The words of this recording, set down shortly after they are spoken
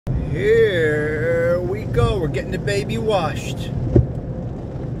Here we go. We're getting the baby washed.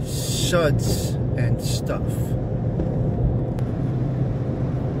 Suds and stuff.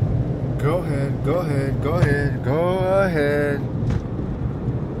 Go ahead, go ahead, go ahead, go ahead.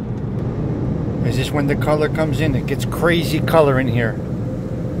 Is this when the color comes in? It gets crazy color in here.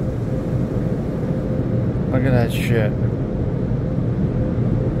 Look at that shit.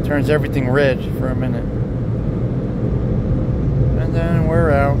 Turns everything red for a minute. And then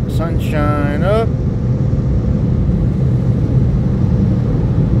we're out. Sunshine up.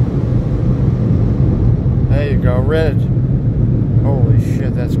 There you go, red. Holy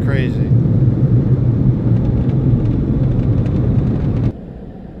shit, that's crazy.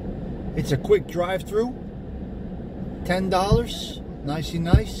 It's a quick drive-through. $10. Nicey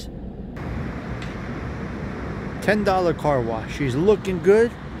nice. $10 car wash. She's looking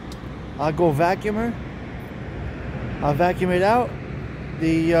good. I'll go vacuum her. I'll vacuum it out.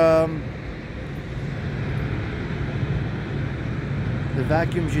 The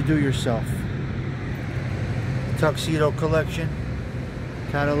vacuums you do yourself. Tuxedo Collection.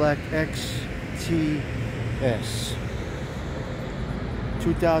 Cadillac XTS.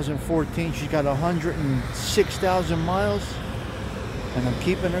 2014. She's got 106,000 miles. And I'm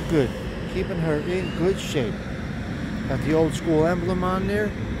keeping her good. Keeping her in good shape. Got the old school emblem on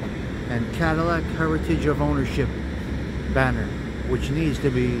there. And Cadillac Heritage of Ownership banner, which needs to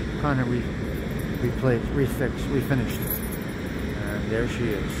be kind of replaced, refixed, refinished. And there she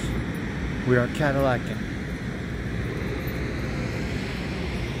is. We are Cadillacing.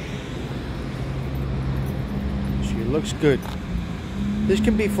 She looks good. This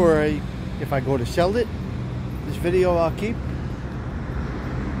can be for a, if I go to sell it, this video I'll keep.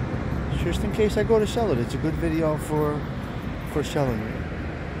 Just in case I go to sell it. It's a good video for selling it.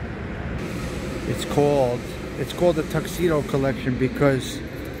 It's called the Tuxedo Collection because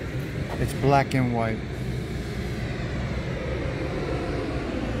it's black and white.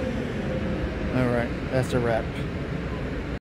 Alright, that's a wrap.